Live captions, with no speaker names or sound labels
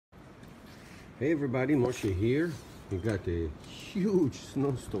Hey everybody, Moshe here. We got a huge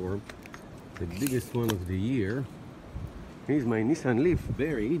snowstorm, the biggest one of the year. Here's my Nissan Leaf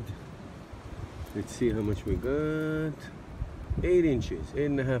buried. Let's see how much we got. 8 inches,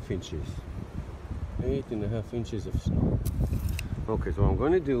 8.5 inches. 8.5 inches of snow. Okay, so what I'm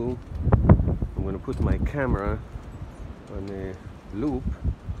gonna do, I'm gonna put my camera on a loop,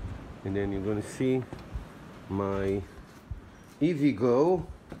 and then you're gonna see my EVgo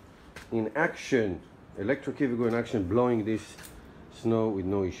in action, electric EVgo in action, blowing this snow with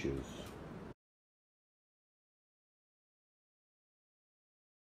no issues.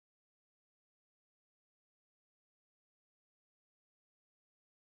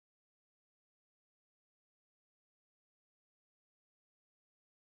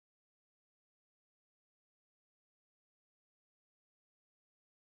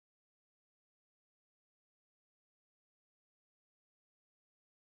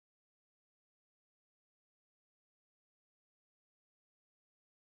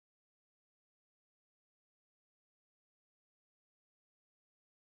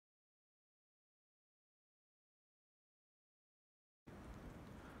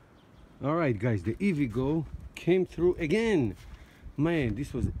 All right, guys, the EVgo came through again. Man,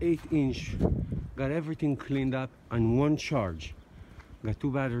 this was 8-inch. Got everything cleaned up on one charge. Got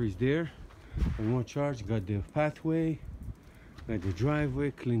 2 batteries there on one charge. Got the pathway, got the driveway,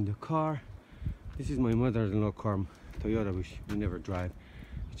 cleaned the car. This is my mother-in-law car, Toyota, which we never drive.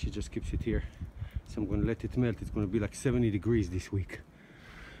 She just keeps it here. So I'm gonna let it melt. It's gonna be like 70 degrees this week.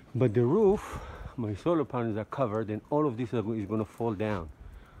 But the roof, my solar panels are covered, and all of this is gonna fall down.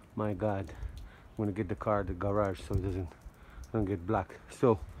 My God, I'm gonna get the car at the garage so it don't get black.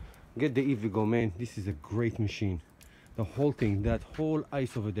 So get the EVgo, man. This is a great machine. The whole thing, that whole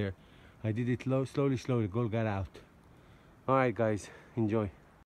ice over there, I did it slowly, it all got out. All right, guys, enjoy.